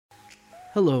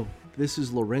Hello, this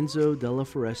is Lorenzo Della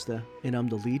Foresta, and I'm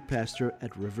the lead pastor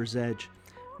at River's Edge.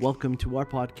 Welcome to our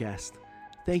podcast.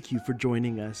 Thank you for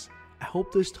joining us. I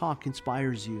hope this talk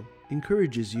inspires you,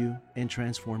 encourages you, and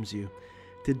transforms you.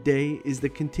 Today is the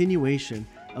continuation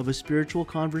of a spiritual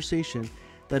conversation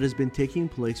that has been taking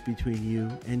place between you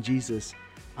and Jesus.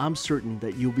 I'm certain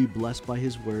that you'll be blessed by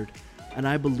His Word, and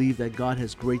I believe that God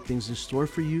has great things in store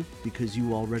for you because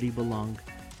you already belong.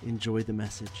 Enjoy the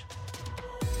message.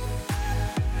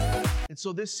 And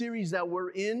so this series that we're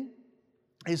in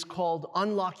is called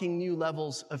Unlocking New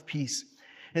Levels of Peace.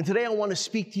 And today I want to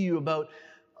speak to you about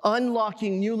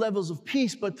unlocking new levels of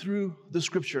peace, but through the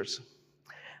scriptures.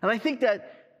 And I think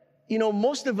that,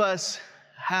 most of us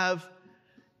have,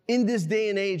 in this day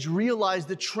and age, realized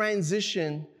the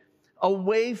transition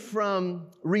away from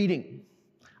reading.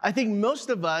 I think most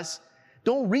of us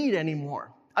don't read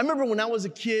anymore. I remember when I was a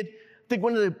kid, I think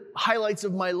one of the highlights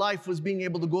of my life was being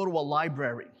able to go to a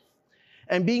library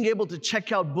and being able to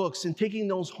check out books and taking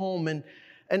those home. And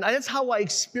that's how I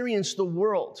experienced the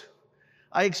world.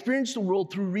 I experienced the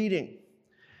world through reading.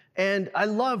 And I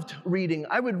loved reading.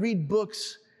 I would read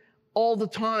books all the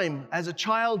time. As a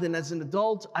child and as an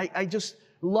adult, I just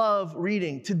love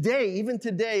reading. Even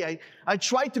today, I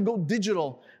tried to go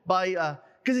digital by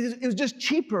because it was just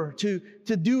cheaper to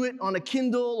do it on a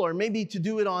Kindle or maybe to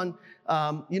do it on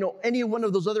any one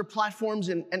of those other platforms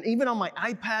and even on my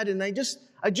iPad. And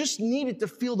I just needed to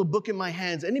feel the book in my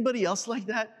hands. Anybody else like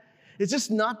that? It's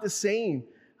just not the same.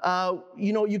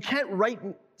 You can't write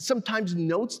sometimes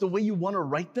notes the way you want to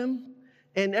write them.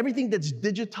 And everything that's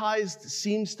digitized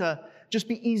seems to just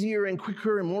be easier and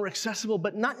quicker and more accessible,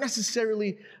 but not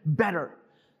necessarily better.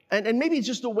 And maybe it's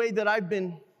just the way that I've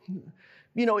been,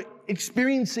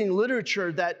 experiencing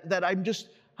literature that I just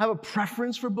have a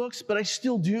preference for books, but I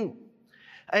still do.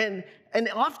 And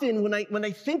often when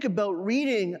I think about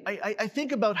reading, I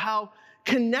think about how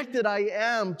connected I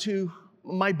am to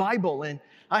my Bible. And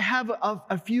I have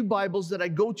a few Bibles that I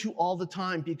go to all the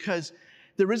time because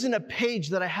there isn't a page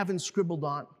that I haven't scribbled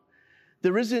on.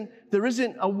 There isn't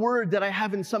a word that I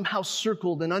haven't somehow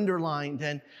circled and underlined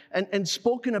and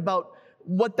spoken about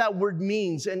what that word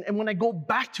means. And when I go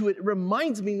back to it, it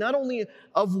reminds me not only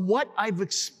of what I've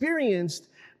experienced,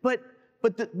 but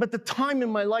the time in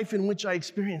my life in which I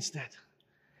experienced it.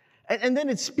 And then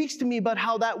it speaks to me about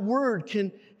how that word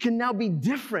can now be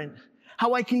different,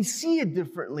 how I can see it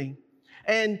differently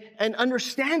and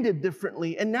understand it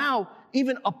differently, and now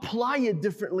even apply it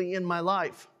differently in my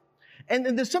life. And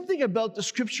there's something about the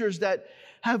scriptures that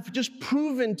have just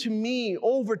proven to me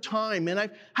over time, and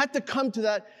I've had to come to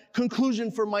that conclusion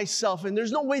for myself, and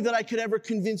there's no way that I could ever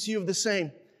convince you of the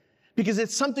same, because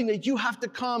it's something that you have to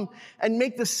come and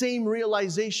make the same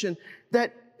realization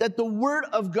that the Word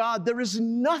of God, there is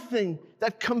nothing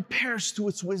that compares to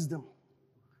its wisdom.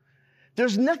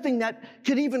 There's nothing that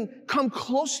could even come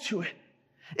close to it.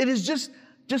 It is just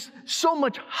so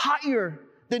much higher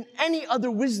than any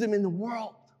other wisdom in the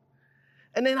world.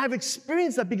 And then I've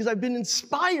experienced that because I've been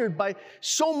inspired by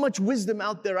so much wisdom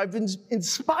out there. I've been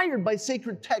inspired by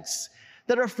sacred texts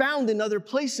that are found in other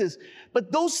places.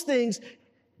 But those things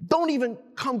don't even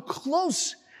come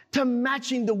close to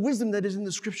matching the wisdom that is in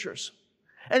the scriptures.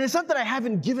 And it's not that I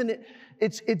haven't given it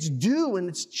its due and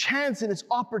its chance and its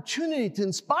opportunity to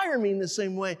inspire me in the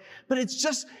same way, but it's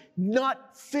just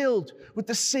not filled with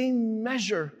the same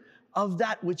measure of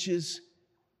that which is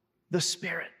the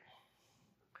Spirit.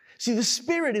 See, the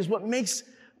Spirit is what makes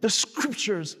the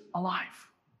scriptures alive.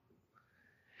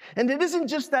 And it isn't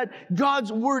just that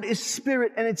God's word is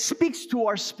spirit and it speaks to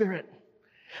our spirit,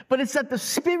 but it's that the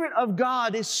Spirit of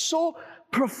God is so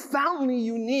profoundly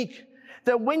unique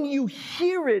that when you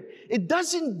hear it, it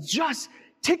doesn't just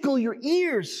tickle your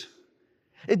ears.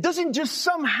 It doesn't just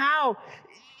somehow,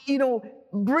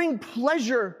 bring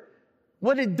pleasure.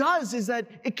 What it does is that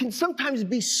it can sometimes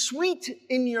be sweet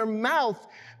in your mouth,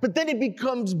 but then it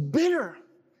becomes bitter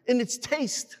in its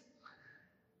taste.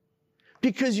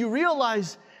 Because you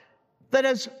realize that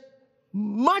as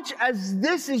much as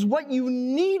this is what you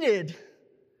needed,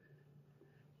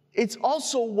 it's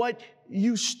also what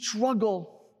you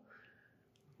struggle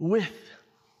with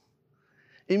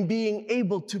in being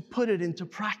able to put it into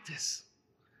practice.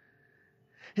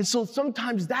 And so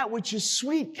sometimes that which is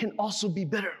sweet can also be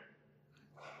bitter.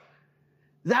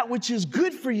 That which is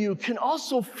good for you can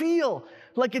also feel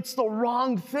like it's the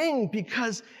wrong thing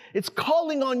because it's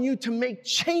calling on you to make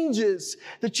changes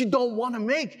that you don't want to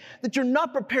make, that you're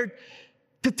not prepared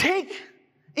to take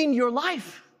in your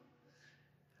life.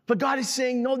 But God is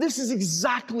saying, no, this is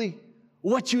exactly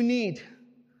what you need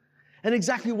and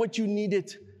exactly what you need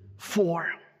it for.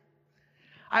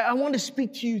 I want to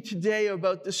speak to you today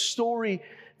about the story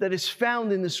that is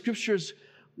found in the scriptures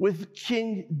with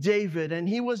King David. And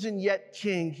he wasn't yet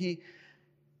king.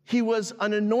 He was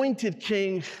an anointed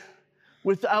king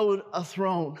without a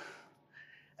throne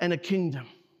and a kingdom.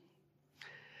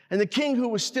 And the king who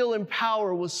was still in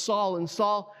power was Saul, and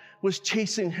Saul was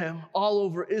chasing him all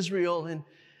over Israel.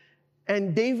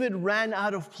 And David ran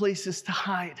out of places to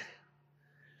hide.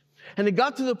 And it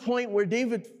got to the point where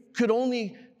David could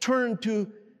only turn to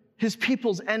his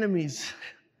people's enemies.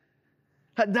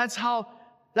 That's how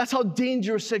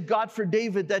dangerous it got for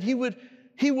David, that he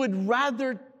would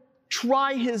rather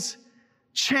try his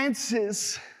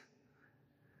chances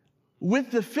with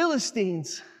the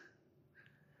Philistines,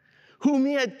 whom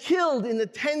he had killed in the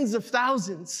tens of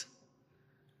thousands,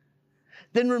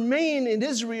 than remain in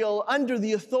Israel under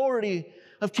the authority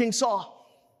of King Saul.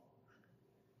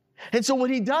 And so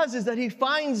what he does is that he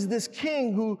finds this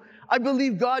king who I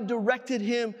believe God directed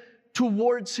him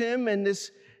towards him, and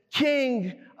this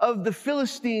king of the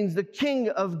Philistines, the king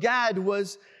of Gad,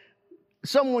 was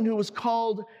someone who was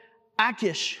called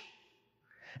Achish.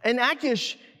 And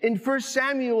Achish, in 1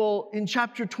 Samuel, in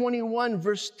chapter 21,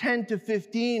 verse 10 to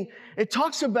 15, it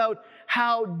talks about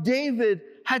how David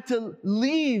had to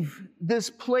leave this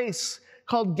place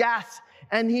called Gath,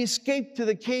 and he escaped to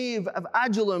the cave of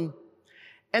Adullam.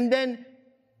 And then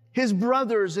his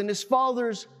brothers and his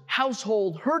father's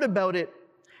household heard about it,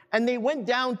 and they went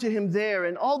down to him there,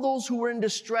 and all those who were in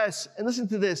distress, and listen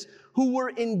to this, who were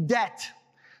in debt,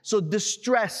 so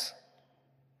distress,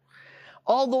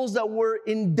 all those that were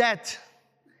in debt,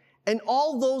 and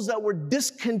all those that were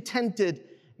discontented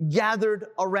gathered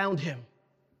around him.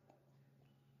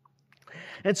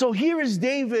 And so here is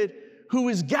David, who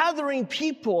is gathering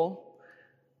people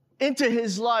into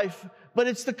his life, but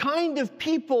it's the kind of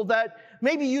people that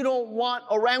maybe you don't want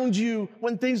around you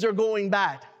when things are going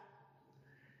bad.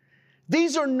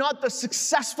 These are not the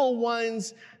successful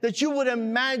ones that you would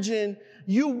imagine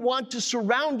you want to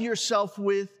surround yourself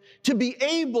with to be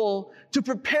able to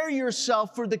prepare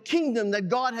yourself for the kingdom that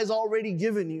God has already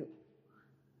given you.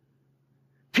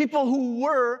 People who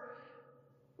were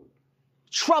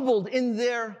troubled in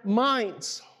their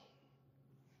minds.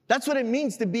 That's what it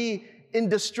means to be in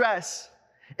distress.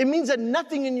 It means that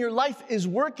nothing in your life is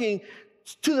working,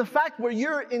 to the fact where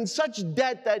you're in such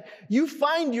debt that you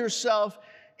find yourself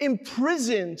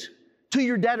imprisoned to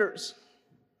your debtors.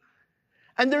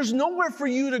 And there's nowhere for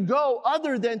you to go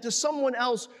other than to someone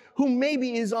else who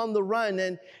maybe is on the run,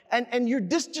 and you're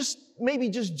maybe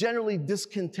just generally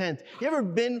discontent. You ever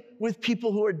been with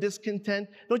people who are discontent?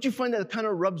 Don't you find that it kind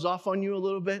of rubs off on you a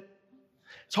little bit?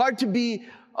 It's hard to be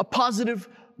a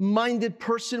positive-minded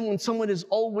person when someone is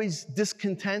always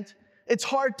discontent. It's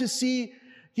hard to see,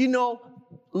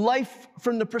 life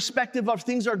from the perspective of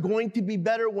things are going to be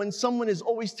better when someone is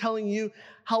always telling you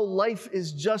how life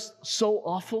is just so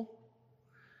awful.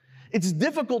 It's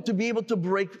difficult to be able to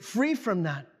break free from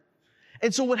that.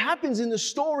 And so what happens in the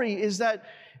story is that,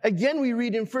 again, we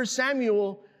read in 1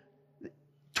 Samuel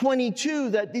 22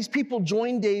 that these people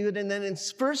join David, and then in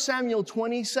 1 Samuel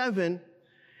 27,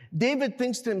 David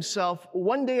thinks to himself,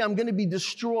 one day I'm going to be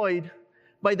destroyed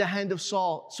by the hand of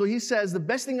Saul. So he says, the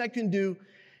best thing I can do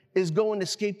is go and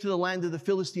escape to the land of the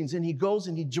Philistines. And he goes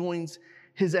and he joins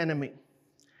his enemy.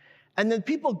 And then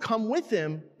people come with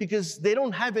him because they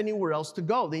don't have anywhere else to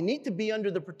go. They need to be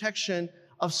under the protection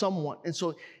of someone. And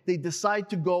so they decide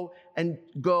to go and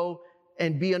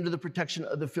be under the protection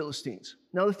of the Philistines.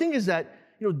 Now the thing is that,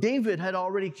 David had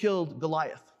already killed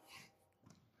Goliath.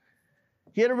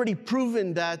 He had already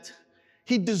proven that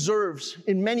he deserves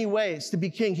in many ways to be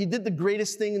king. He did the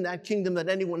greatest thing in that kingdom that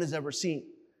anyone has ever seen.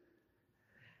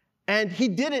 And he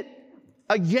did it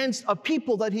against a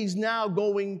people that he's now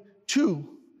going to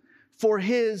for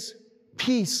his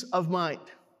peace of mind.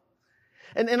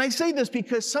 And I say this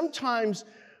because sometimes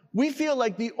we feel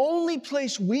like the only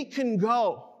place we can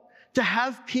go to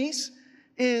have peace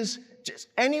is just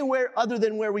anywhere other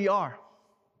than where we are.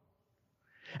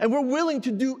 And we're willing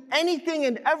to do anything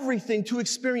and everything to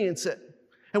experience it.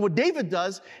 And what David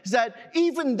does is that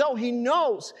even though he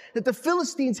knows that the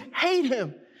Philistines hate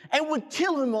him and would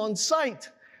kill him on sight,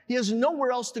 he has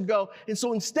nowhere else to go. And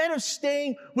so instead of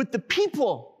staying with the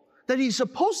people that he's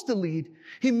supposed to lead,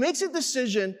 he makes a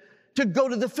decision to go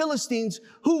to the Philistines,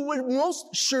 who would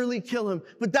most surely kill him.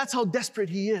 But that's how desperate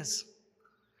he is.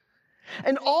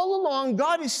 And all along,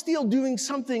 God is still doing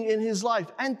something in his life.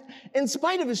 And in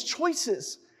spite of his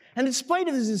choices, and in spite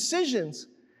of his decisions,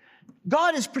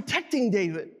 God is protecting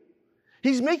David.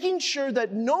 He's making sure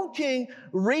that no king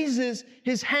raises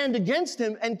his hand against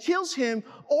him and kills him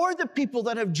or the people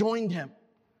that have joined him.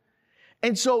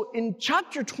 And so in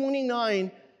chapter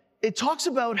 29, it talks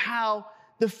about how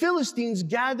the Philistines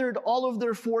gathered all of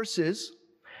their forces,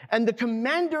 and the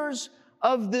commanders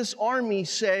of this army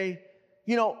say,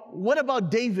 what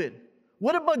about David?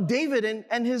 What about David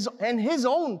and his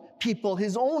own people,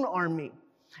 his own army?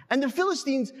 And the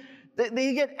Philistines,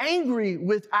 they get angry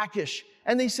with Achish,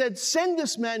 and they said, send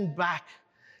this man back.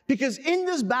 Because in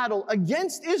this battle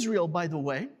against Israel, by the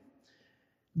way,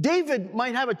 David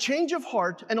might have a change of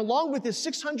heart, and along with his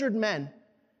 600 men,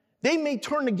 they may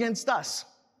turn against us.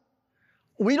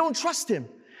 We don't trust him.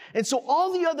 And so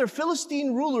all the other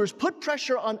Philistine rulers put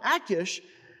pressure on Achish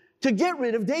to get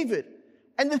rid of David.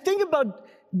 And the thing about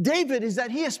David is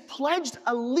that he has pledged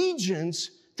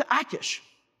allegiance to Achish.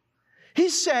 He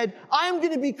said, I am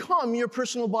going to become your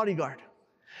personal bodyguard.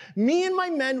 Me and my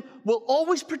men will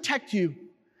always protect you,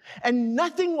 and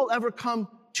nothing will ever come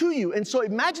to you. And so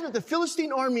imagine that the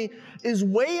Philistine army is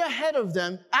way ahead of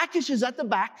them. Achish is at the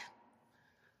back.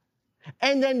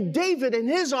 And then David and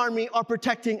his army are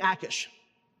protecting Achish.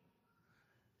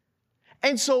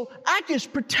 And so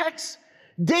Achish protects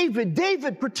David.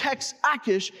 David protects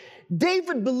Achish.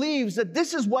 David believes that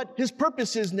this is what his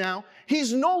purpose is now.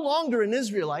 He's no longer an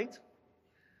Israelite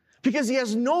because he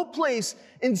has no place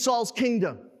in Saul's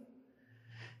kingdom.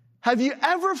 Have you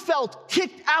ever felt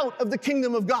kicked out of the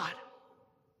kingdom of God?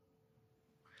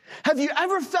 Have you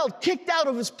ever felt kicked out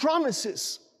of his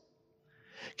promises?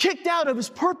 Kicked out of his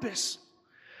purpose?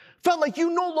 Felt like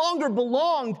you no longer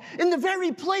belonged in the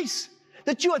very place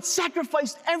that you had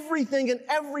sacrificed everything and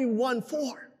everyone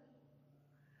for?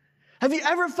 Have you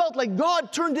ever felt like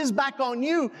God turned his back on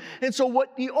you? And so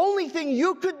the only thing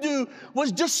you could do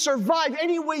was just survive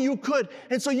any way you could.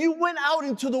 And so you went out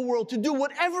into the world to do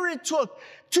whatever it took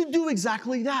to do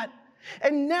exactly that.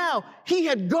 And now he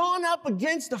had gone up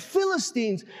against the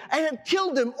Philistines and had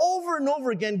killed them over and over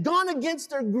again, gone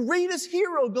against their greatest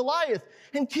hero, Goliath,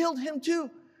 and killed him too.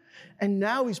 And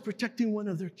now he's protecting one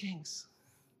of their kings.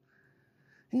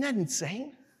 Isn't that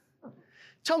insane?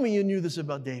 Tell me you knew this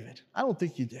about David. I don't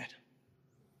think you did.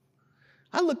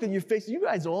 I looked at your faces. You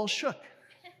guys are all shook.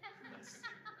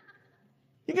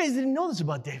 You guys didn't know this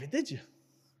about David, did you?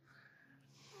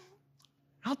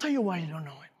 I'll tell you why you don't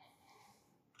know it.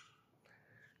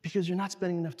 Because you're not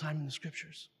spending enough time in the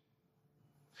scriptures.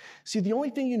 See, the only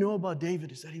thing you know about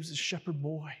David is that he was a shepherd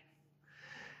boy.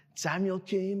 Samuel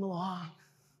came along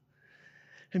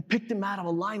and picked him out of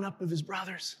a lineup of his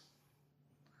brothers.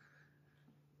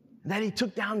 And that he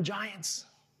took down giants.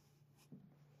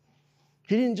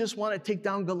 He didn't just want to take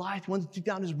down Goliath, he wanted to take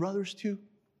down his brothers too.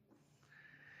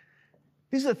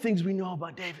 These are the things we know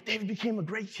about David. David became a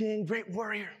great king, great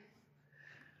warrior.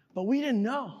 But we didn't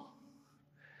know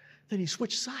that he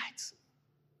switched sides.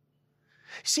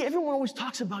 See, everyone always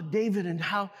talks about David and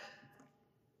how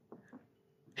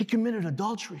he committed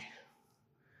adultery.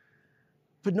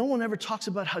 But no one ever talks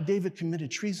about how David committed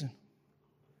treason.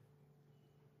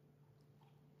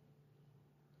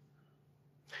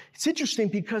 It's interesting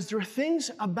because there are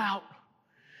things about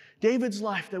David's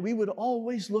life that we would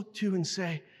always look to and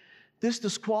say, this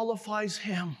disqualifies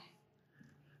him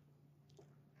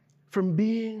from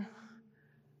being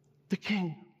the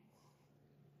king.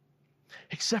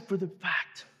 Except for the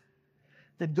fact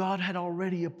that God had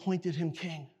already appointed him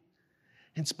king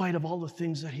in spite of all the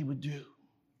things that he would do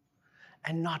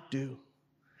and not do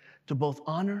to both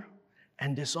honor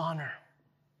and dishonor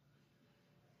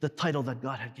the title that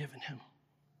God had given him.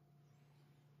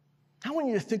 I want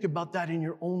you to think about that in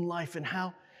your own life and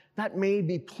how that may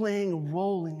be playing a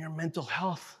role in your mental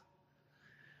health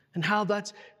and how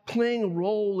that's playing a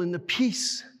role in the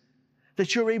peace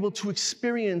that you're able to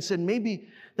experience and maybe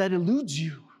that eludes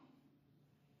you.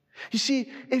 You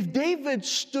see, if David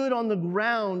stood on the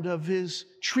ground of his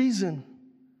treason,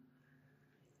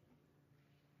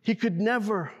 he could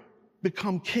never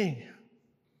become king.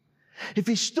 If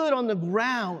he stood on the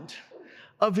ground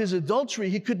of his adultery,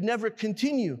 he could never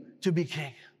continue to be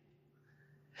king.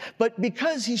 But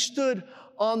because he stood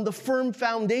on the firm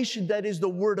foundation that is the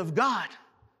Word of God,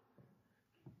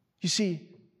 you see,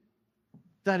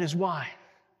 that is why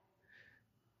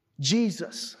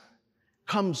Jesus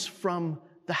comes from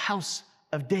the house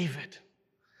of David,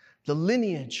 the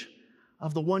lineage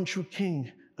of the one true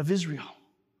King of Israel,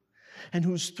 and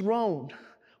whose throne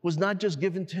was not just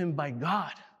given to him by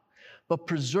God, but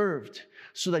preserved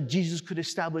so that Jesus could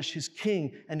establish his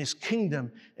king and his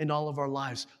kingdom in all of our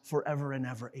lives forever and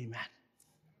ever. Amen.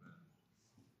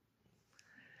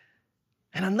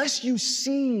 And unless you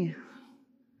see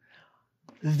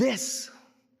this,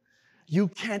 you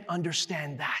can't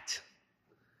understand that.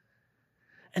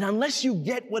 And unless you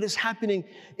get what is happening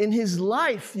in his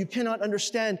life, you cannot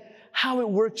understand how it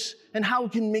works and how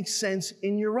it can make sense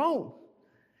in your own.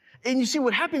 And you see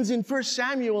what happens in 1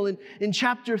 Samuel in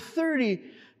chapter 30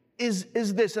 is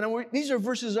this. And these are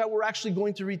verses that we're actually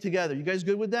going to read together. You guys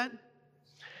good with that?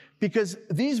 Because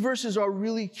these verses are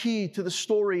really key to the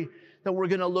story that we're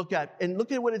going to look at. And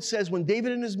look at what it says. When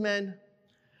David and his men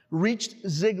reached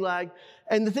Ziklag.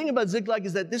 And the thing about Ziklag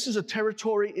is that this is a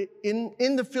territory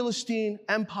in the Philistine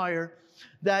Empire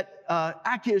that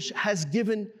Achish has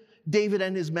given David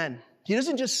and his men. He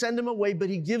doesn't just send them away, but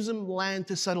he gives them land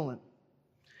to settle in.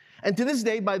 And to this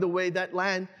day, by the way, that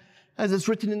land, as it's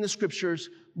written in the scriptures,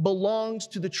 belongs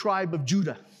to the tribe of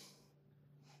Judah.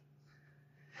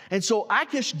 And so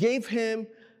Achish gave him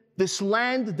this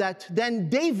land that then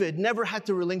David never had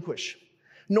to relinquish,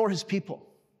 nor his people.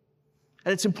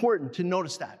 And it's important to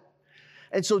notice that.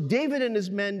 And so David and his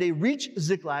men, they reach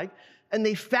Ziklag, and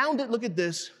they found it, look at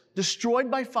this, destroyed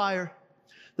by fire.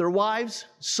 Their wives,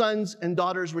 sons, and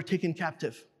daughters were taken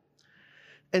captive.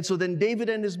 And so then David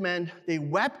and his men, they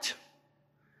wept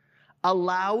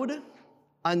aloud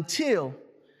until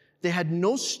they had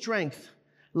no strength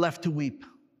left to weep.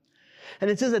 And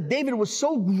it says that David was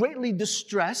so greatly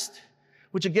distressed,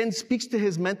 which again speaks to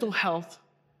his mental health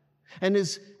and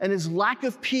his lack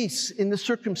of peace in the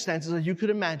circumstances, as you could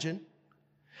imagine,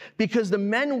 because the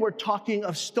men were talking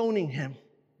of stoning him.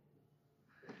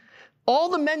 All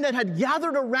the men that had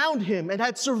gathered around him and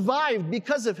had survived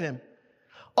because of him,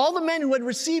 all the men who had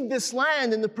received this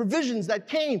land and the provisions that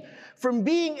came from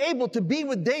being able to be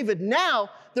with David, now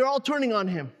they're all turning on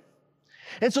him.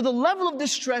 And so the level of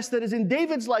distress that is in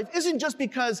David's life isn't just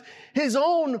because his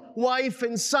own wife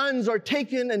and sons are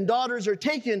taken and daughters are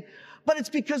taken, but it's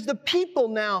because the people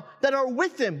now that are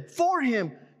with him, for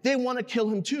him, they want to kill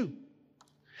him too.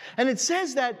 And it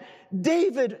says that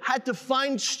David had to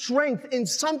find strength in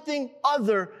something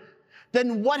other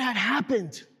than what had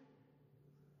happened.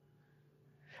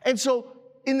 And so,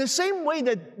 in the same way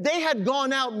that they had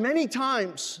gone out many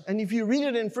times, and if you read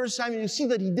it in 1 Samuel, you see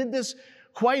that he did this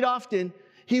quite often.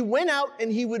 He went out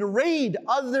and he would raid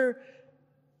other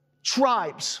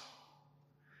tribes.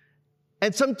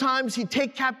 And sometimes he'd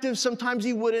take captives, sometimes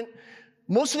he wouldn't.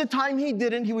 Most of the time he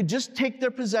didn't. He would just take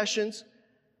their possessions.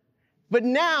 But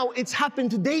now it's happened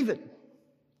to David.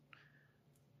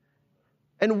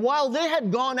 And while they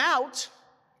had gone out,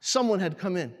 someone had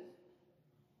come in.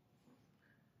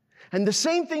 And the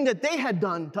same thing that they had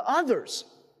done to others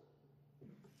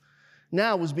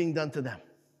now was being done to them.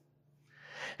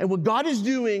 And what God is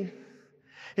doing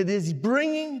is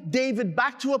bringing David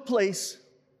back to a place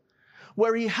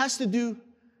where he has to do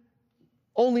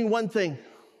only one thing,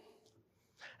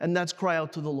 and that's cry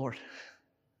out to the Lord.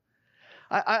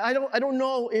 I don't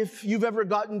know if you've ever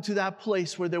gotten to that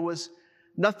place where there was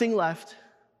nothing left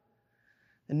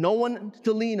and no one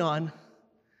to lean on,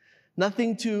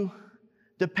 nothing to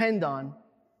depend on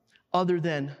other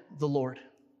than the Lord.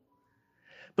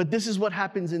 But this is what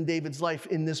happens in David's life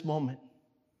in this moment.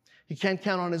 He can't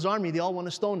count on his army. They all want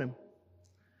to stone him.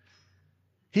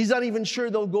 He's not even sure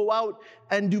they'll go out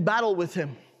and do battle with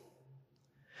him.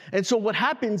 And so what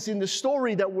happens in the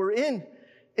story that we're in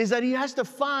is that he has to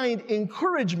find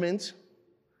encouragement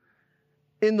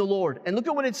in the Lord. And look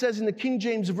at what it says in the King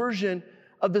James Version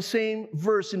of the same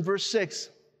verse in verse 6.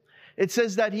 It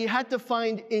says that he had to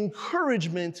find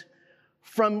encouragement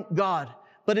from God.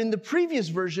 But in the previous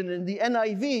version, in the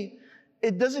NIV,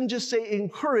 it doesn't just say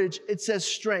encourage, it says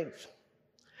strength.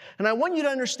 And I want you to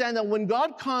understand that when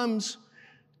God comes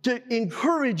to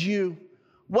encourage you,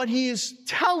 what he is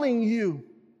telling you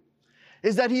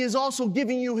is that he is also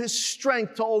giving you his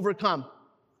strength to overcome.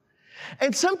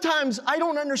 And sometimes I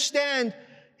don't understand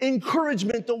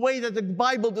encouragement the way that the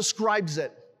Bible describes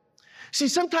it. See,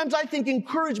 sometimes I think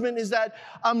encouragement is that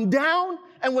I'm down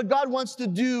and what God wants to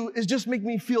do is just make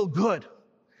me feel good.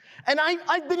 And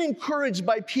I've been encouraged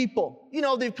by people. You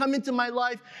know, they've come into my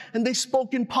life and they've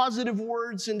spoken positive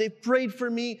words and they've prayed for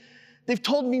me. They've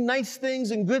told me nice things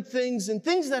and good things and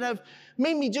things that have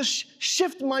made me just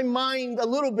shift my mind a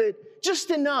little bit,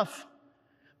 just enough.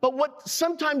 But what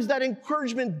sometimes that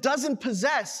encouragement doesn't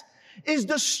possess is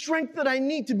the strength that I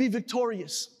need to be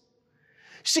victorious.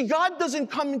 See, God doesn't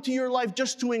come into your life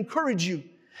just to encourage you.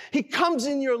 He comes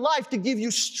in your life to give you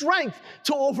strength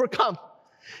to overcome.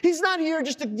 He's not here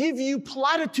just to give you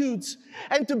platitudes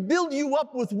and to build you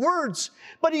up with words,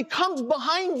 but he comes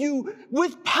behind you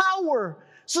with power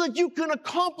so that you can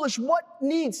accomplish what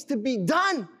needs to be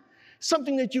done,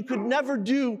 something that you could never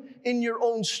do in your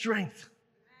own strength.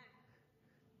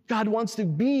 God wants to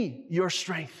be your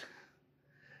strength,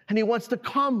 and he wants to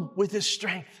come with his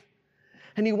strength,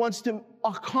 and he wants to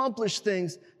accomplish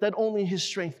things that only his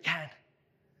strength can.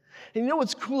 And you know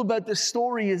what's cool about this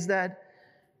story is that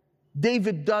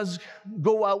David does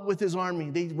go out with his army.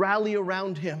 They rally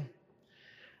around him.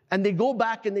 And they go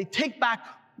back and they take back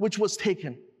which was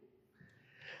taken.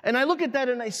 And I look at that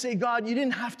and I say, God, you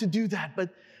didn't have to do that,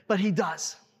 but he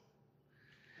does.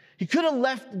 He could have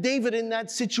left David in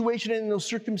that situation and in those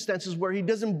circumstances where he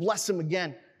doesn't bless him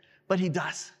again, but he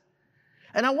does.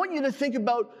 And I want you to think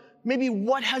about maybe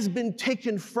what has been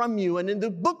taken from you. And in the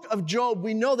book of Job,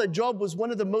 we know that Job was one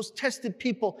of the most tested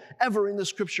people ever in the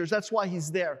scriptures. That's why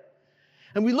he's there.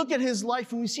 And we look at his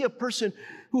life and we see a person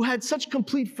who had such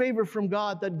complete favor from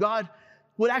God that God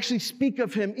would actually speak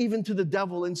of him even to the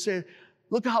devil and say,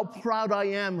 look how proud I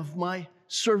am of my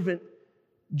servant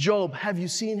Job. Have you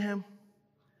seen him?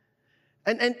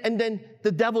 And then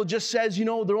the devil just says, the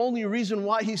only reason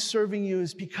why he's serving you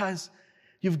is because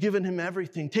you've given him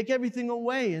everything. Take everything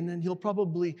away, and then he'll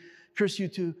probably curse you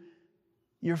to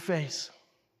your face.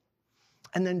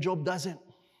 And then Job doesn't.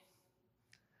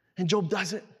 And Job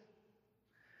doesn't.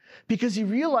 Because he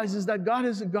realizes that God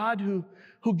is a God who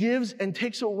gives and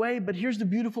takes away. But here's the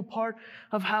beautiful part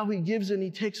of how he gives and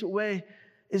he takes away,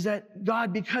 is that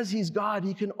God, because he's God,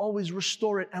 he can always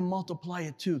restore it and multiply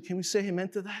it too. Can we say amen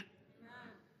to that?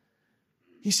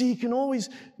 You see, he can always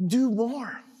do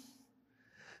more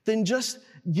than just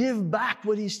give back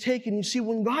what he's taken. You see,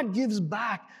 when God gives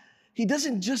back, he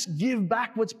doesn't just give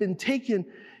back what's been taken.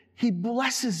 He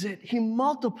blesses it, he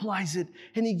multiplies it,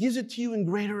 and he gives it to you in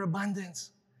greater abundance.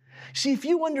 See, if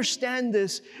you understand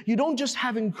this, you don't just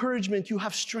have encouragement, you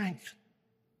have strength.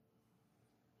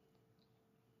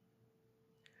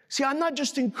 See, I'm not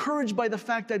just encouraged by the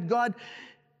fact that God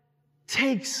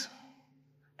takes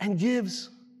and gives,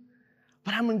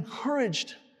 but I'm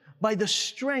encouraged by the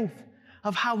strength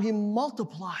of how he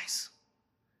multiplies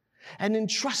and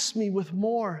entrusts me with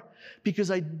more, because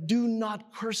I do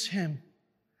not curse him,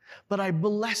 but I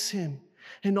bless him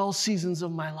in all seasons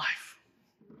of my life.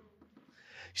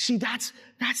 See, that's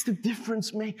the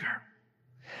difference maker.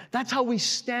 That's how we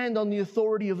stand on the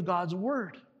authority of God's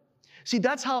word. See,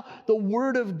 that's how the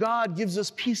word of God gives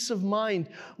us peace of mind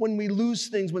when we lose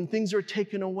things, when things are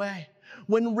taken away.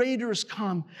 When raiders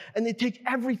come and they take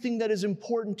everything that is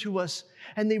important to us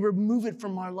and they remove it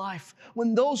from our life.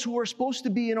 When those who are supposed to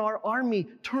be in our army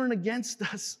turn against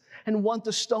us and want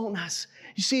to stone us.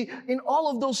 You see, in all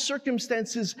of those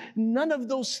circumstances, none of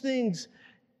those things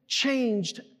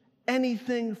changed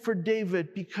anything for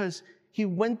David, because he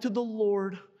went to the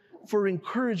Lord for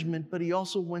encouragement, but he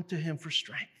also went to him for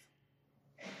strength.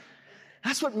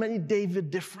 That's what made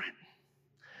David different.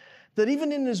 That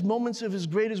even in his moments of his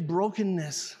greatest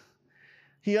brokenness,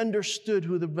 he understood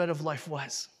who the bread of life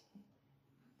was.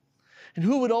 And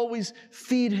who would always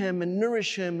feed him and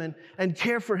nourish him and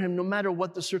care for him no matter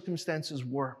what the circumstances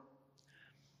were.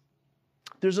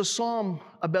 There's a psalm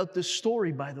about this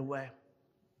story, by the way.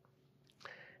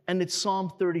 And it's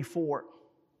Psalm 34.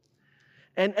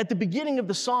 And at the beginning of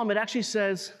the psalm, it actually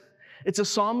says, it's a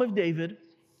psalm of David.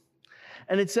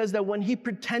 And it says that when he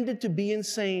pretended to be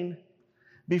insane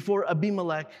before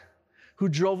Abimelech, who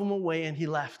drove him away, and he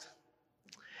left.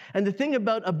 And the thing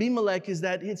about Abimelech is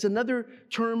that it's another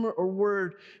term or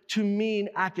word to mean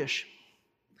Achish.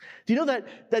 Do you know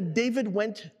that David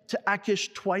went to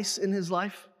Achish twice in his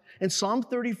life? And Psalm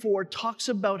 34 talks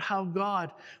about how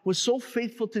God was so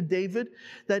faithful to David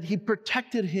that he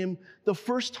protected him the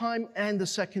first time and the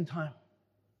second time.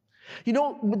 You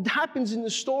know, what happens in the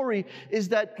story is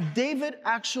that David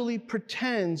actually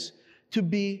pretends to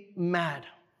be mad.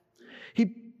 He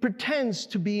pretends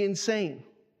to be insane.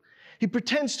 He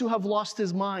pretends to have lost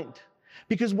his mind.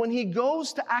 Because when he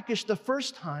goes to Achish the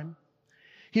first time,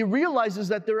 he realizes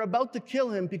that they're about to kill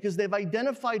him because they've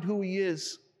identified who he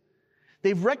is.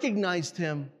 They've recognized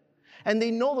him, and they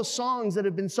know the songs that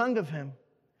have been sung of him.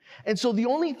 And so the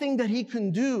only thing that he can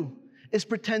do is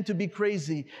pretend to be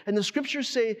crazy. And the scriptures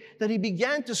say that he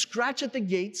began to scratch at the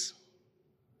gates,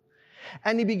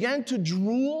 and he began to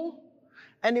drool,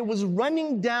 and it was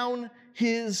running down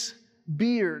his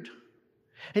beard.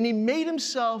 And he made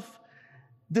himself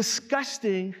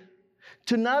disgusting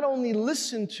to not only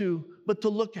listen to, but to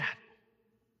look at.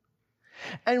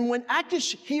 And when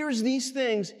Achish hears these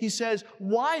things, he says,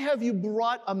 "Why have you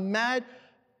brought a mad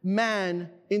man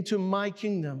into my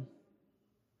kingdom?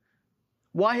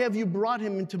 Why have you brought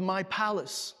him into my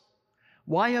palace?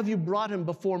 Why have you brought him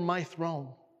before my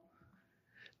throne?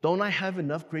 Don't I have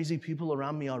enough crazy people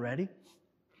around me already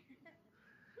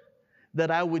that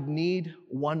I would need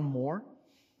one more?"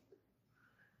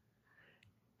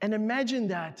 And imagine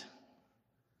that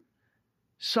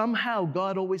somehow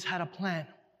God always had a plan.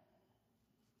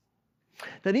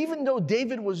 That even though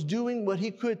David was doing what he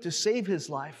could to save his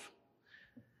life,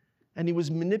 and he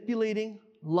was manipulating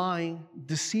lying,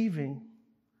 deceiving,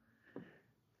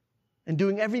 and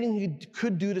doing everything he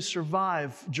could do to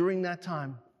survive during that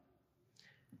time.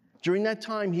 During that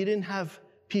time, he didn't have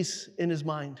peace in his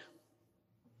mind.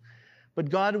 But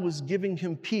God was giving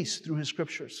him peace through his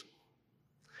scriptures.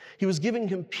 He was giving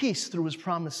him peace through his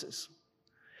promises.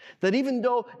 That even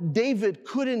though David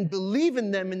couldn't believe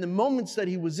in them in the moments that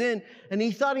he was in, and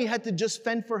he thought he had to just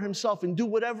fend for himself and do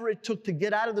whatever it took to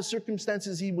get out of the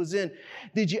circumstances he was in,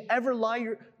 did you ever lie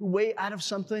your way out of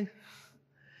something?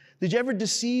 Did you ever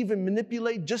deceive and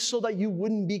manipulate just so that you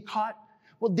wouldn't be caught?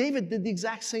 Well, David did the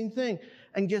exact same thing.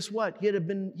 And guess what?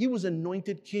 He was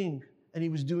anointed king, and he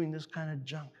was doing this kind of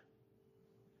junk.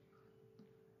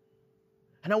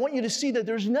 And I want you to see that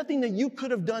there's nothing that you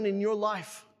could have done in your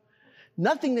life,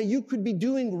 nothing that you could be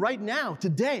doing right now,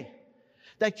 today,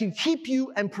 that can keep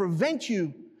you and prevent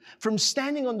you from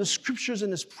standing on the scriptures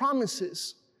and his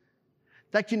promises,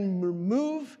 that can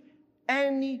remove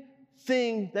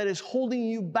anything that is holding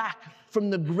you back from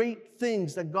the great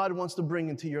things that God wants to bring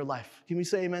into your life. Can we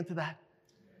say amen to that?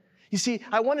 You see,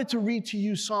 I wanted to read to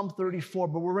you Psalm 34,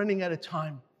 but we're running out of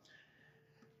time.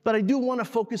 But I do want to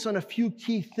focus on a few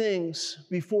key things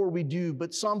before we do.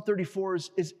 But Psalm 34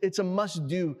 it's a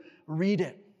must-do. Read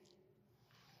it.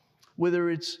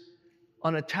 Whether it's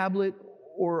on a tablet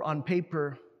or on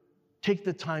paper, take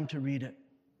the time to read it.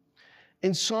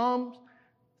 In Psalm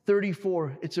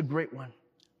 34, it's a great one.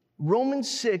 Romans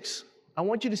 6, I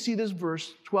want you to see this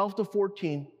verse, 12 to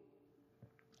 14.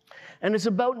 And it's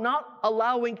about not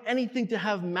allowing anything to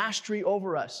have mastery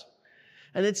over us.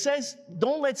 And it says,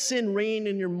 don't let sin reign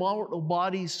in your mortal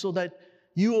bodies so that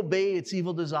you obey its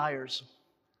evil desires.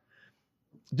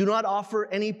 Do not offer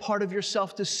any part of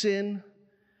yourself to sin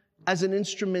as an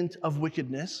instrument of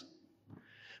wickedness,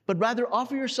 but rather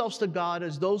offer yourselves to God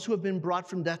as those who have been brought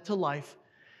from death to life,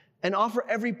 and offer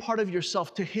every part of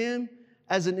yourself to him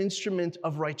as an instrument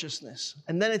of righteousness.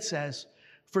 And then it says,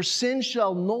 for sin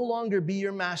shall no longer be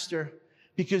your master,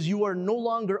 because you are no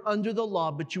longer under the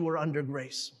law, but you are under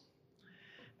grace.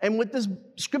 And what this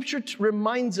scripture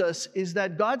reminds us is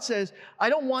that God says, I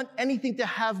don't want anything to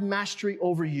have mastery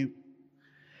over you.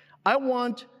 I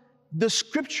want the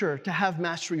scripture to have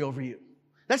mastery over you.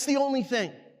 That's the only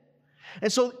thing.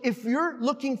 And so if you're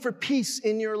looking for peace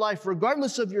in your life,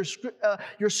 regardless of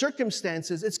your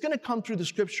circumstances, it's going to come through the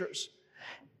scriptures.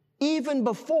 Even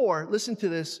before, listen to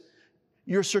this,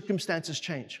 your circumstances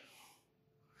change.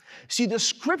 See, the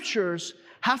scriptures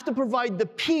have to provide the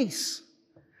peace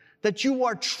that you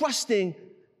are trusting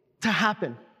to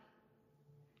happen,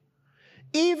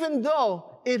 even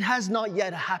though it has not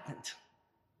yet happened.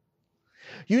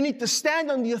 You need to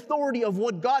stand on the authority of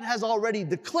what God has already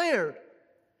declared.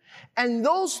 And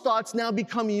those thoughts now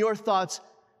become your thoughts.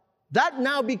 That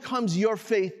now becomes your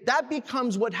faith. That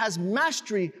becomes what has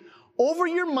mastery over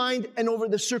your mind and over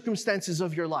the circumstances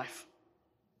of your life.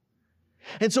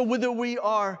 And so whether we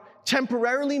are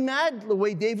temporarily mad, the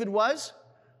way David was,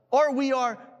 or we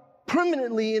are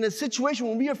permanently in a situation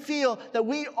when we feel that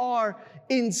we are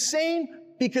insane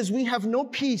because we have no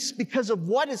peace because of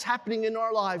what is happening in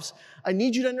our lives, I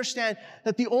need you to understand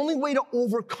that the only way to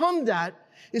overcome that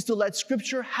is to let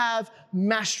Scripture have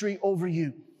mastery over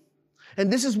you.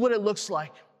 And this is what it looks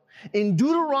like. In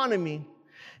Deuteronomy,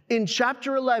 in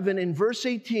chapter 11, in verse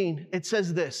 18, it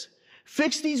says this,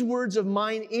 fix these words of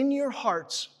mine in your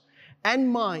hearts and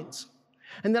minds,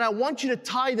 and then I want you to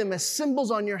tie them as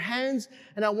symbols on your hands,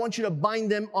 and I want you to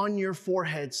bind them on your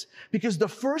foreheads. Because the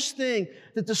first thing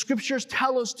that the scriptures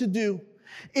tell us to do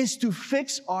is to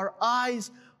fix our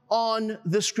eyes on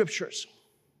the scriptures.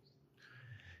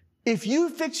 If you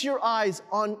fix your eyes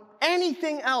on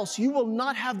anything else, you will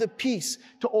not have the peace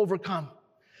to overcome.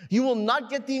 You will not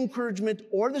get the encouragement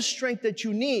or the strength that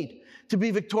you need to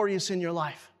be victorious in your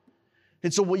life.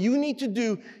 And so what you need to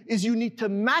do is you need to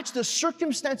match the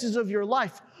circumstances of your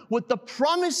life with the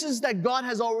promises that God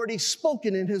has already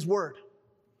spoken in His Word.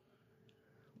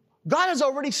 God has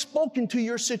already spoken to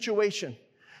your situation.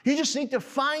 You just need to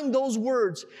find those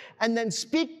words and then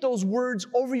speak those words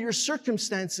over your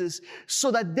circumstances so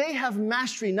that they have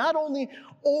mastery not only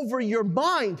over your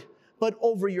mind, but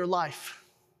over your life.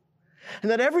 And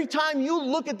that every time you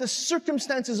look at the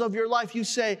circumstances of your life, you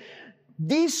say,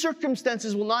 these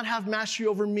circumstances will not have mastery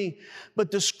over me,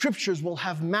 but the scriptures will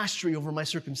have mastery over my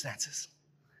circumstances.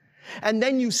 And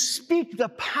then you speak the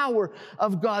power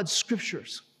of God's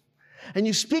scriptures. And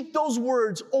you speak those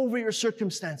words over your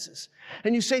circumstances.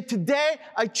 And you say, today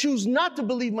I choose not to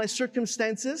believe my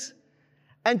circumstances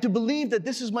and to believe that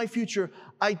this is my future.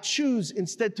 I choose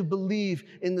instead to believe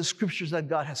in the scriptures that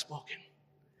God has spoken.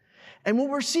 And what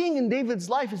we're seeing in David's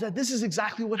life is that this is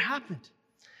exactly what happened.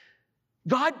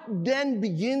 God then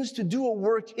begins to do a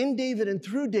work in David and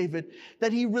through David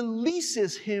that he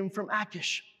releases him from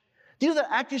Achish. Do you know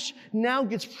that Achish now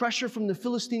gets pressure from the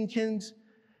Philistine kings?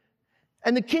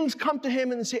 And the kings come to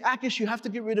him and they say, Achish, you have to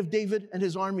get rid of David and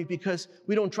his army because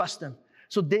we don't trust them.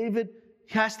 So David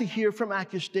has to hear from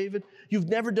Achish, David, you've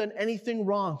never done anything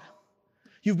wrong.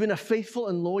 You've been a faithful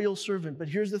and loyal servant. But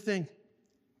here's the thing.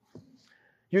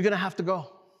 You're going to have to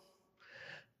go.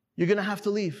 You're going to have to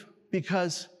leave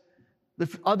because the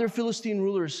other Philistine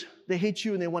rulers, they hate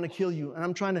you and they want to kill you. And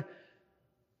I'm trying to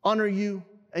honor you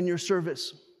and your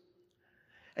service.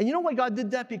 And you know why God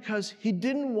did that? Because he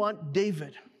didn't want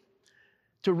David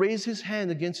to raise his hand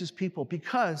against his people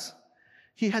because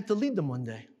he had to lead them one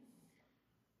day.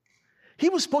 He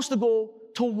was supposed to go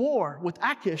to war with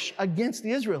Achish against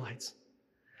the Israelites.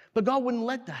 But God wouldn't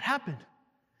let that happen.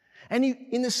 And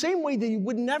in the same way that he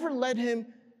would never let him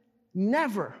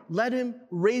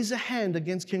raise a hand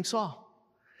against King Saul.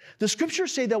 The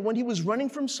scriptures say that when he was running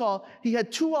from Saul, he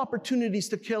had 2 opportunities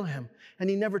to kill him, and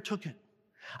he never took it.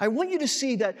 I want you to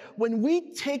see that when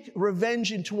we take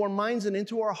revenge into our minds and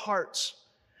into our hearts,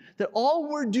 that all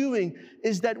we're doing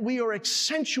is that we are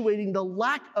accentuating the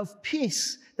lack of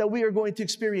peace that we are going to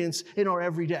experience in our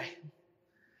everyday.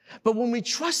 But when we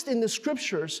trust in the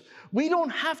scriptures, we don't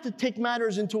have to take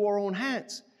matters into our own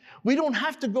hands. We don't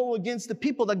have to go against the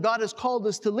people that God has called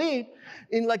us to lead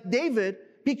in like David,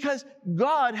 because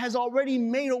God has already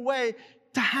made a way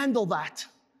to handle that.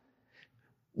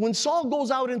 When Saul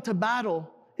goes out into battle,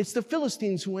 it's the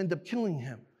Philistines who end up killing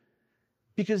him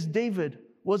because David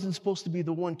wasn't supposed to be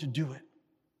the one to do it.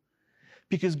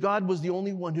 Because God was the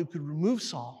only one who could remove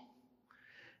Saul.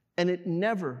 And it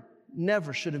never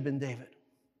should have been David.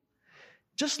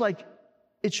 Just like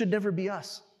it should never be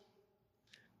us.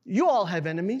 You all have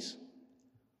enemies.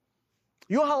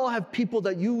 You all have people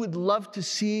that you would love to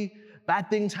see bad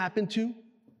things happen to.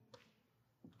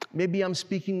 Maybe I'm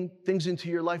speaking things into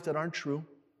your life that aren't true.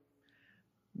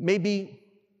 Maybe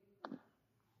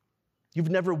you've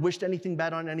never wished anything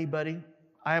bad on anybody.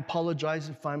 I apologize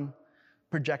if I'm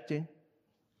projecting.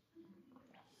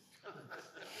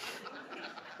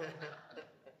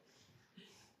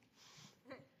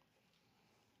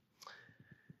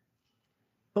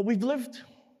 But we've lived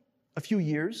a few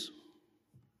years,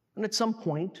 and at some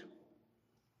point,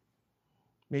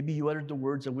 maybe you uttered the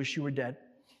words, I wish you were dead.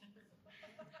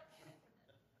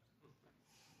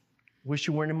 Wish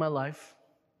you weren't in my life.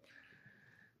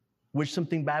 Wish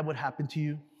something bad would happen to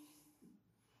you.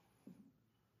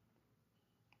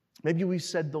 Maybe we've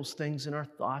said those things in our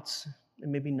thoughts, and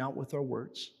maybe not with our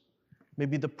words.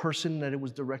 Maybe the person that it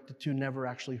was directed to never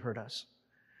actually heard us.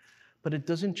 But it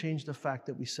doesn't change the fact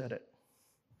that we said it.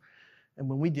 And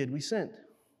when we did, we sinned.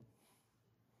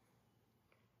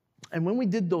 And when we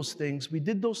did those things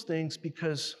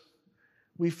because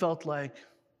we felt like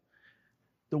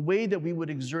the way that we would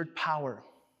exert power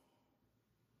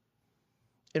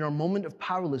in our moment of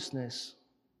powerlessness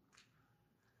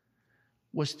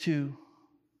was to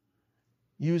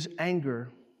use anger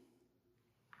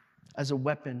as a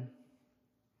weapon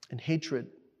and hatred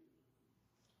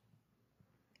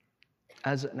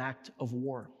as an act of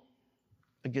war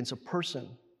against a person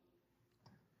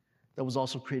that was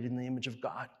also created in the image of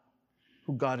God,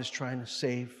 who God is trying to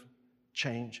save,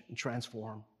 change, and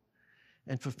transform,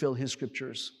 and fulfill his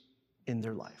scriptures in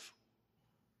their life.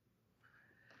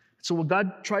 So what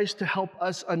God tries to help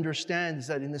us understand is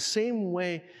that in the same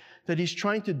way that he's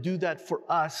trying to do that for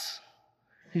us,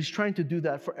 he's trying to do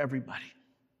that for everybody.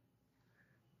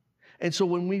 And so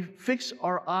when we fix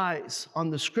our eyes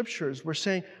on the scriptures, we're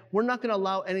saying, we're not going to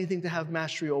allow anything to have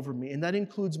mastery over me. And that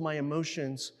includes my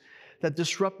emotions that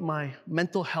disrupt my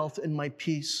mental health and my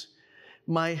peace.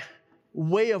 My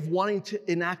way of wanting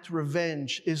to enact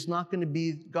revenge is not going to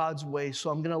be God's way.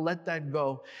 So I'm going to let that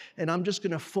go. And I'm just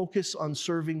going to focus on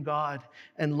serving God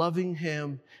and loving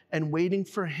him and waiting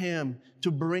for him to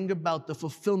bring about the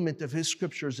fulfillment of his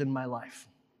scriptures in my life.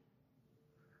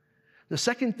 The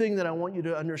second thing that I want you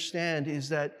to understand is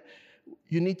that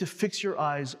you need to fix your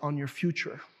eyes on your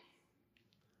future.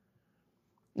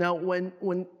 Now,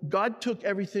 when God took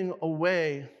everything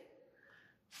away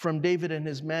from David and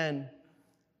his men,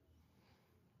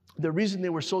 the reason they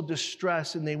were so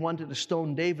distressed and they wanted to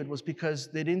stone David was because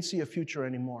they didn't see a future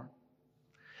anymore.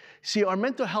 See, our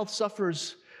mental health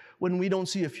suffers when we don't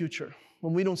see a future,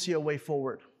 when we don't see a way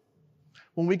forward,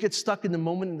 when we get stuck in the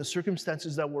moment and the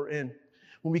circumstances that we're in.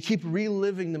 When we keep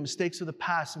reliving the mistakes of the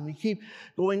past and we keep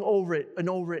going over it and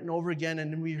over it and over again,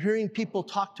 and we're hearing people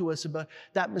talk to us about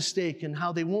that mistake and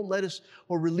how they won't let us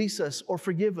or release us or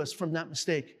forgive us from that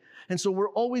mistake. And so we're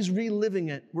always reliving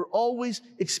it. We're always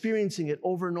experiencing it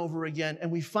over and over again.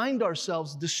 And we find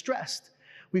ourselves distressed.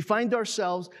 We find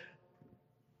ourselves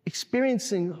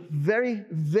experiencing very,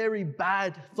 very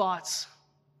bad thoughts.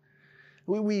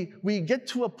 We get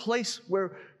to a place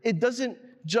where it doesn't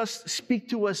just speak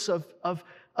to us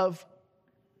of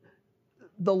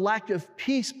the lack of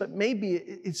peace, but maybe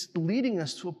it's leading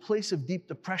us to a place of deep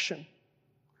depression.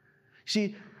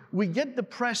 See, we get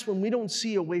depressed when we don't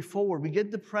see a way forward. We get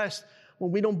depressed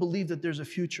when we don't believe that there's a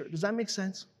future. Does that make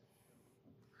sense?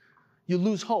 You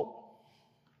lose hope.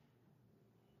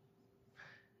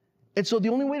 And so the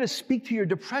only way to speak to your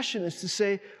depression is to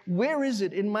say, where is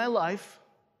it in my life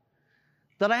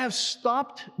that I have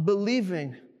stopped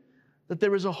believing that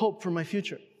there is a hope for my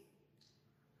future?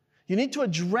 You need to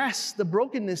address the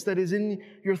brokenness that is in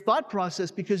your thought process,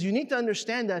 because you need to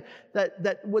understand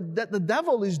that what the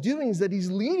devil is doing is that he's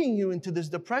leading you into this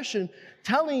depression,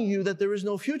 telling you that there is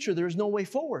no future, there is no way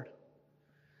forward.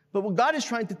 But what God is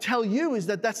trying to tell you is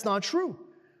that that's not true.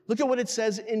 Look at what it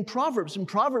says in Proverbs. In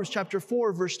Proverbs chapter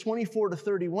 4, verse 24 to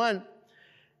 31,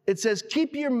 it says,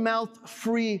 keep your mouth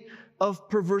free of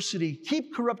perversity.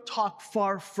 Keep corrupt talk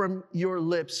far from your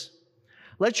lips.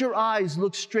 Let your eyes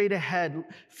look straight ahead.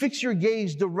 Fix your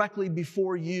gaze directly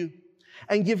before you,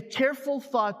 and give careful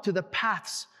thought to the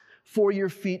paths for your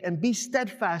feet, and be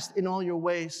steadfast in all your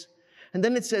ways. And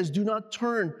then it says, do not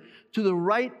turn to the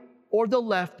right or the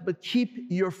left, but keep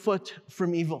your foot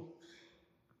from evil.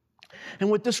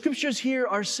 And what the scriptures here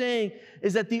are saying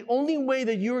is that the only way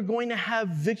that you're going to have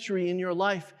victory in your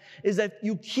life is that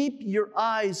you keep your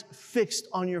eyes fixed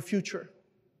on your future.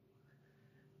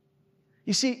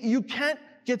 You see, you can't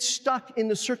get stuck in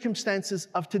the circumstances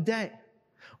of today,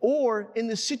 or in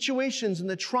the situations and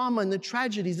the trauma and the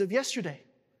tragedies of yesterday.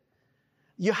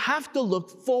 You have to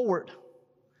look forward.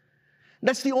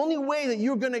 That's the only way that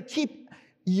you're going to keep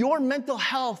your mental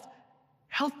health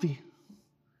healthy,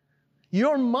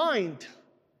 your mind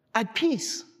at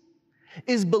peace,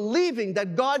 is believing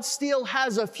that God still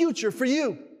has a future for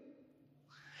you.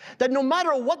 That no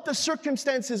matter what the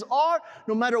circumstances are,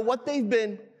 no matter what they've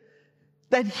been,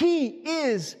 that He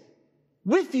is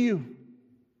with you,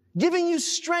 giving you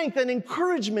strength and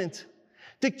encouragement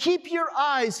to keep your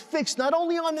eyes fixed not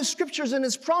only on the scriptures and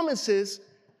His promises,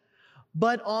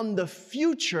 but on the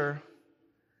future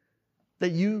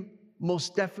that you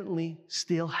most definitely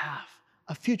still have,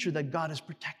 a future that God is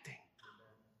protecting.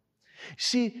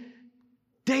 See,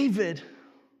 David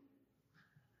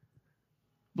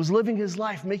was living his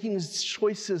life, making his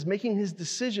choices, making his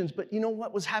decisions. But you know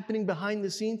what was happening behind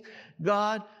the scenes?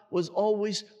 God was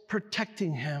always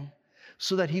protecting him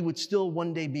so that he would still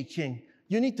one day be king.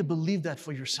 You need to believe that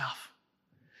for yourself.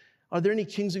 Are there any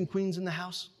kings and queens in the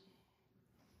house?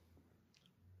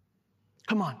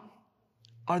 Come on.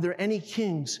 Are there any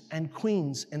kings and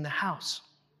queens in the house?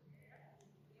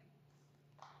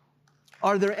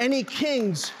 Are there any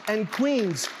kings and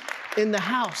queens in the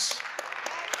house?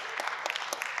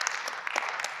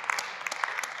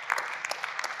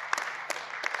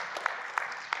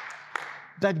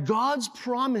 That God's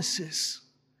promises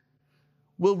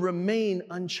will remain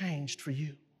unchanged for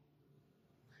you.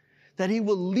 That He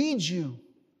will lead you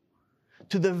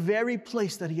to the very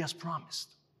place that He has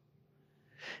promised.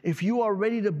 If you are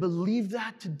ready to believe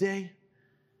that today,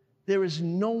 there is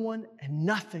no one and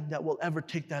nothing that will ever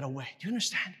take that away. Do you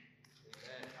understand?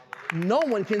 No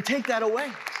one can take that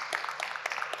away.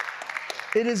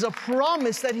 It is a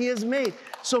promise that He has made.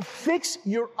 So fix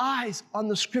your eyes on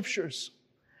the scriptures.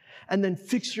 And then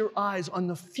fix your eyes on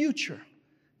the future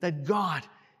that God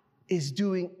is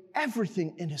doing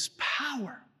everything in His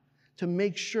power to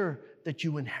make sure that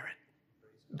you inherit.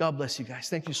 God bless you guys.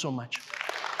 Thank you so much.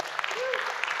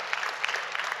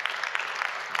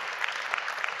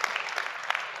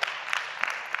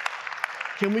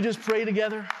 Can we just pray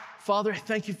together? Father,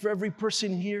 thank you for every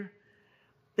person here.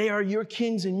 They are your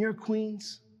kings and your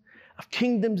queens of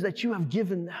kingdoms that you have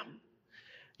given them.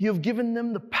 You have given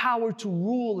them the power to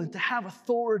rule and to have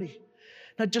authority,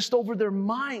 not just over their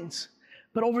minds,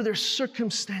 but over their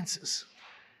circumstances.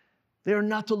 They are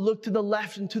not to look to the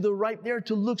left and to the right. They are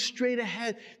to look straight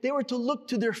ahead. They were to look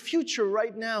to their future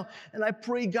right now. And I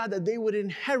pray, God, that they would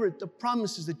inherit the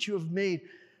promises that you have made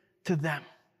to them.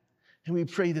 And we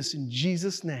pray this in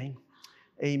Jesus' name.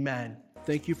 Amen.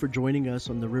 Thank you for joining us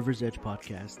on the River's Edge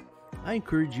podcast. I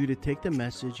encourage you to take the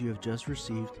message you have just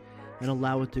received and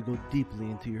allow it to go deeply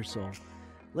into your soul.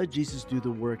 Let Jesus do the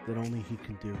work that only He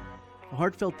can do. A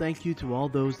heartfelt thank you to all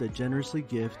those that generously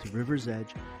give to River's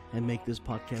Edge and make this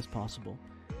podcast possible.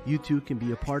 You too can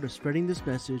be a part of spreading this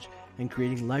message and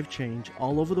creating life change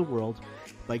all over the world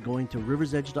by going to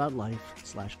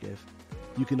riversedge.life/give.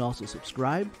 You can also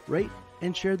subscribe, rate,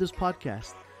 and share this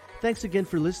podcast. Thanks again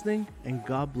for listening, and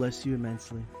God bless you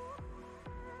immensely.